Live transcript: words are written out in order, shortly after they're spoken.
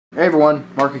Hey everyone,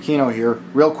 Mark Aquino here.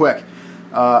 Real quick,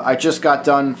 I just got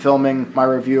done filming my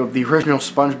review of the original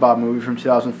SpongeBob movie from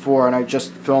 2004, and I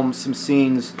just filmed some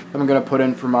scenes that I'm going to put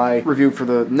in for my review for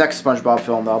the next SpongeBob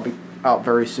film that'll be out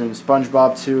very soon.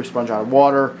 SpongeBob 2, Sponge Out of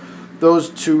Water. Those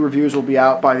two reviews will be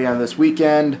out by the end of this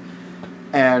weekend,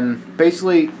 and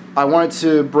basically I wanted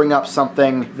to bring up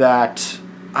something that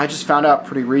I just found out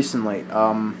pretty recently.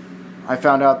 I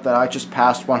found out that I just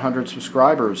passed 100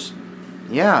 subscribers.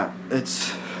 Yeah,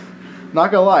 it's... Not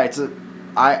gonna lie,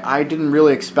 I didn't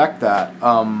really expect that.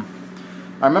 I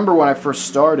remember when I first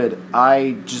started,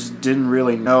 I just didn't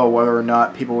really know whether or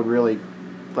not people would really,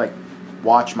 like,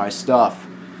 watch my stuff.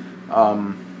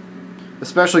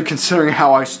 Especially considering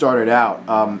how I started out.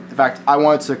 In fact, I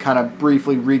wanted to kind of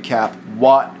briefly recap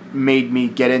what made me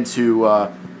get into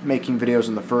making videos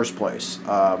in the first place.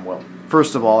 Well,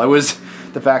 first of all, it was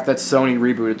the fact that Sony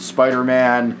rebooted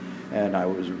Spider-Man, and I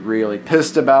was really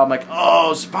pissed about it. I'm like,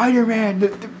 oh, Spider-Man,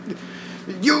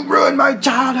 you ruined my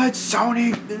childhood,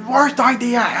 Sony. Worst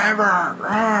idea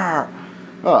ever.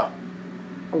 Oh,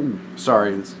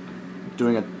 sorry, it's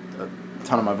doing a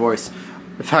ton of my voice.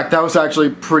 In fact, that was actually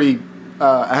pretty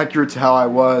accurate to how I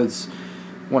was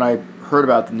when I heard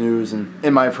about the news and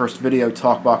in my first video,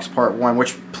 Talkbox Part 1,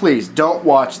 which, please, don't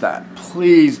watch that.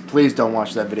 Please, please don't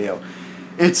watch that video.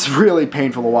 It's really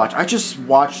painful to watch. I just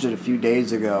watched it a few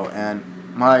days ago, and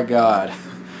my God.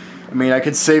 I mean, I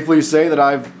could safely say that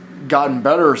I've gotten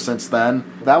better since then.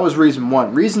 That was reason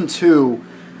one. Reason two,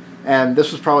 and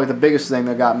this was probably the biggest thing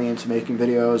that got me into making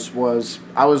videos, was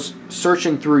I was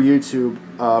searching through YouTube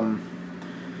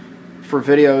for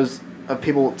videos of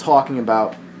people talking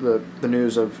about the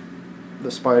news of the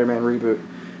Spider-Man reboot.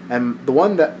 And the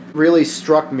one that really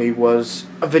struck me was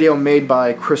a video made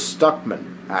by Chris Stuckman.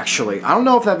 Actually, I don't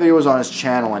know if that video was on his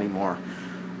channel anymore,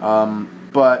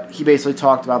 but he basically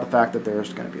talked about the fact that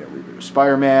there's going to be a reboot of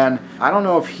Spider-Man. I don't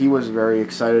know if he was very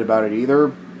excited about it either,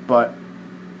 but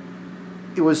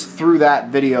it was through that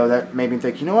video that made me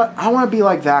think, you know what, I want to be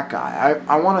like that guy.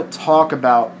 I want to talk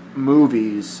about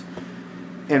movies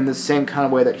in the same kind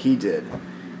of way that he did.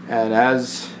 And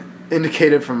as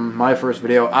indicated from my first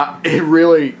video, it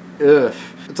really,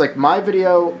 it's like my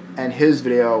video and his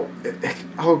video,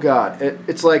 oh God,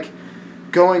 it's like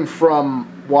going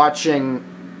from watching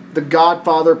The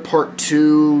Godfather Part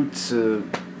 2 to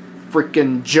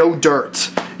freaking Joe Dirt,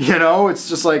 you know? It's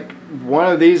just like one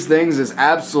of these things is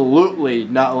absolutely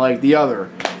not like the other.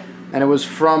 And it was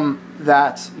from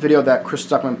that video that Chris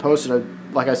Stuckman posted,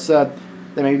 like I said,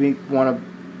 that made me want to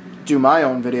do my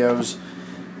own videos,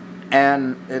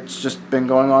 and it's just been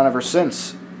going on ever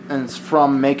since. And it's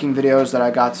from making videos that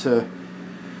I got to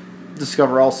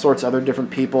discover all sorts of other different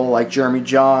people like Jeremy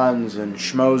Johns and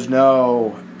Schmoes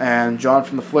Know and John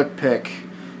from the Flick Pick,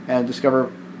 and discover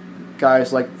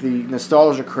guys like the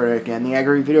Nostalgia Critic and the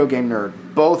Angry Video Game Nerd,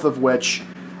 both of which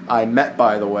I met,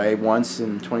 by the way, once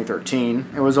in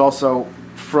 2013. It was also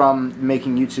from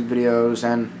making YouTube videos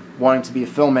and wanting to be a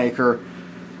filmmaker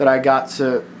that I got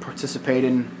to participate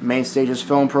in Mainstage's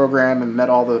film program and met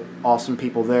all the awesome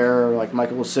people there, like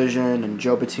Michael Lecision and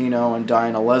Joe Bettino and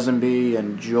Diana Lesenby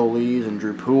and Joel Lees and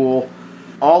Drew Poole.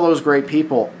 All those great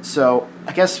people. So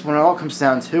I guess when it all comes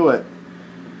down to it,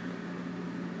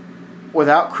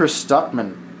 without Chris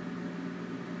Stuckman,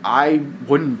 I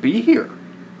wouldn't be here.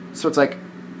 So it's like,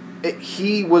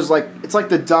 it's like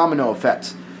the domino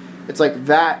effect. It's like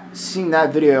that, seeing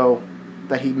that video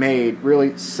that he made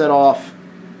really set off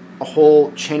a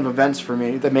whole chain of events for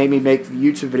me that made me make the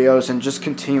YouTube videos and just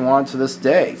continue on to this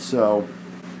day. So,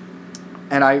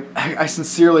 and I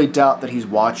sincerely doubt that he's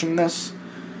watching this,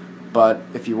 but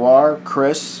if you are,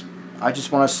 Chris, I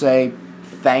just want to say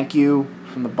thank you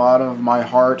from the bottom of my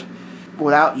heart.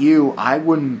 Without you, I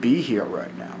wouldn't be here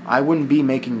right now. I wouldn't be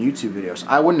making YouTube videos.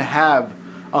 I wouldn't have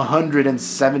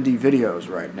 170 videos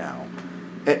right now.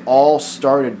 It all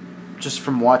started just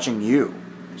from watching you.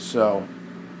 So,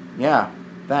 yeah.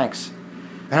 Thanks.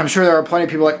 And I'm sure there are plenty of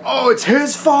people like, oh, it's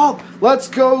his fault. Let's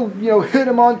go, hit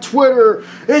him on Twitter.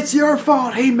 It's your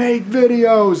fault. He made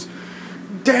videos.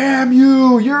 Damn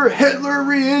you. You're Hitler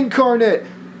reincarnate.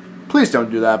 Please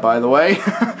don't do that, by the way.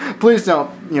 Please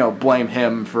don't, blame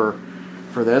him for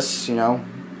this,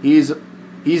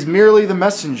 He's merely the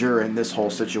messenger in this whole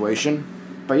situation.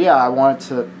 But yeah, I wanted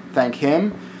to thank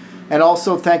him. And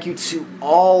also thank you to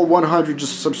all 100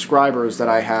 subscribers that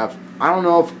I have. I don't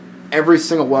know if every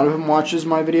single one of them watches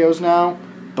my videos now,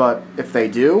 but if they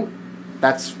do,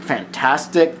 that's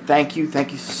fantastic. Thank you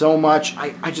so much.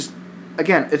 I just,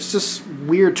 again, it's just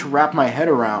weird to wrap my head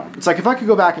around. It's like if I could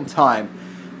go back in time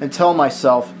and tell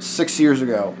myself 6 years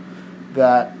ago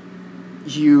that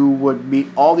you would meet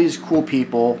all these cool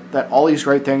people, that all these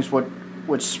great things would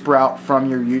sprout from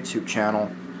your YouTube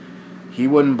channel. He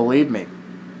wouldn't believe me.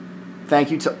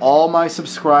 Thank you to all my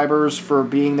subscribers for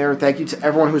being there. Thank you to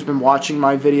everyone who's been watching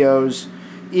my videos,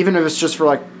 even if it's just for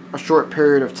like a short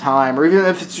period of time, or even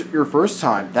if it's your first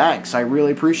time. Thanks, I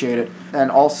really appreciate it.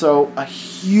 And also a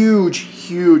huge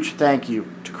thank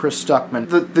you to Chris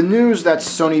Stuckman. The news that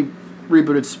Sony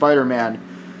rebooted Spider-Man,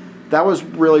 that was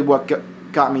really what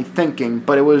got me thinking,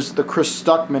 but it was the Chris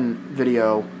Stuckman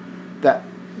video that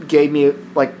gave me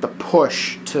like the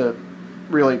push to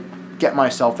really get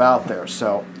myself out there.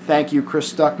 So thank you,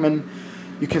 Chris Stuckman.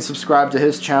 You can subscribe to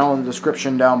his channel in the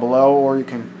description down below, or you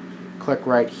can click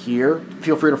right here.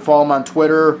 Feel free to follow him on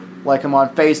Twitter, like him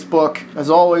on Facebook. As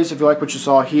always, if you like what you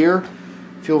saw here,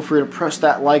 feel free to press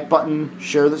that like button,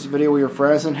 share this video with your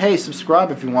friends, and hey,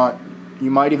 subscribe if you want. You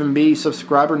might even be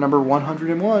subscriber number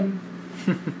 101.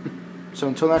 So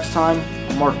until next time,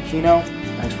 I'm Mark Aquino.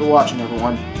 Thanks for watching,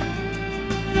 everyone.